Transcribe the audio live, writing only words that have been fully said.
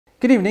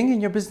Good evening. In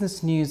your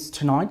business news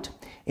tonight,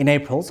 in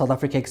April, South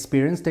Africa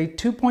experienced a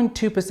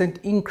 2.2%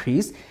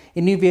 increase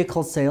in new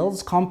vehicle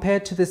sales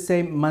compared to the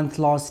same month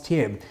last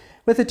year,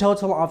 with a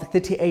total of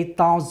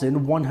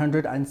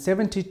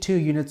 38,172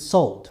 units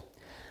sold.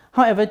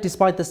 However,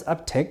 despite this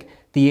uptick,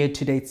 the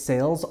year-to-date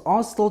sales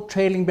are still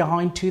trailing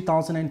behind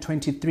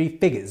 2023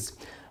 figures.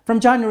 From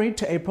January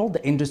to April,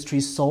 the industry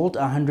sold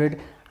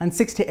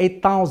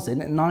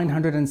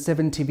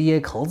 168,970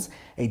 vehicles,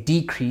 a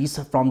decrease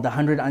from the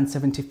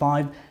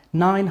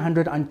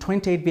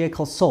 175,928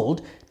 vehicles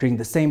sold during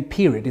the same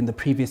period in the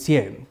previous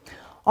year.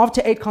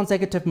 After 8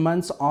 consecutive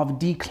months of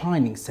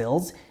declining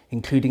sales,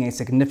 including a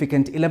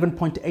significant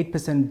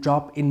 11.8%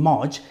 drop in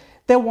March,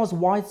 there was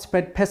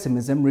widespread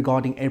pessimism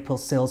regarding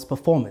April's sales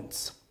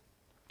performance.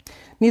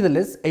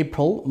 Nevertheless,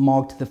 April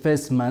marked the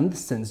first month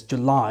since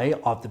July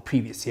of the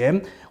previous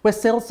year where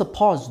sales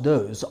surpassed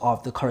those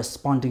of the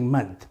corresponding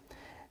month.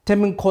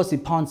 Thembinkosi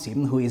Phansi,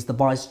 who is the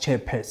vice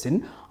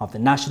chairperson of the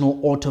National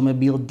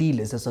Automobile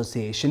Dealers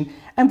Association,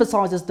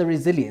 emphasizes the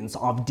resilience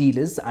of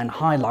dealers and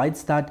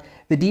highlights that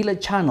the dealer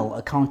channel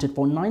accounted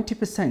for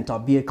 90%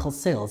 of vehicle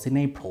sales in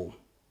April.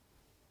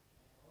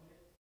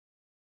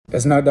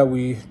 As now that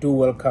we do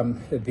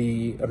welcome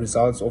the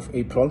results of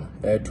April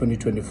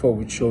 2024,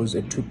 which shows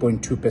a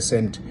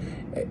 2.2%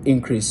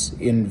 increase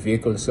in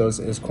vehicle sales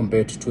as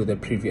compared to the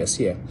previous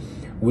year.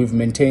 We've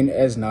maintained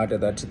as NADA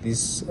that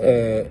these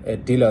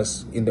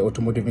dealers in the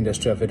automotive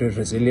industry are very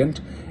resilient,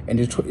 and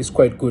it is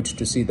quite good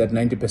to see that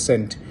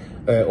 90%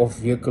 of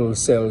vehicle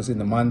sales in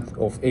the month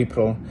of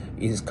April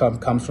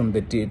comes from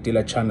the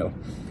dealer channel.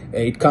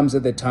 It comes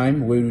at the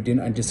time where we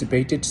didn't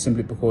anticipate it,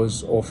 simply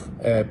because of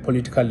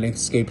political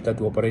landscape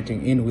that we're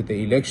operating in with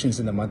the elections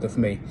in the month of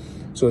May.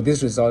 So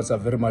these results are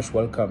very much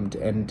welcomed,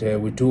 and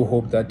we do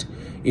hope that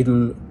it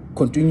will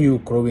continue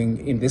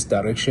growing in this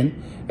direction,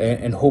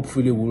 and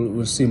hopefully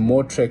we'll see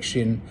more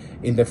traction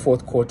in the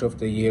fourth quarter of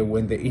the year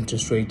when the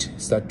interest rate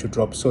start to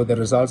drop. So the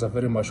results are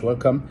very much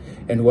welcome,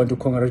 and we want to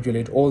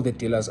congratulate all the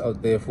dealers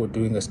out there for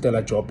doing a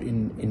stellar job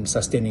in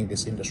sustaining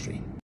this industry.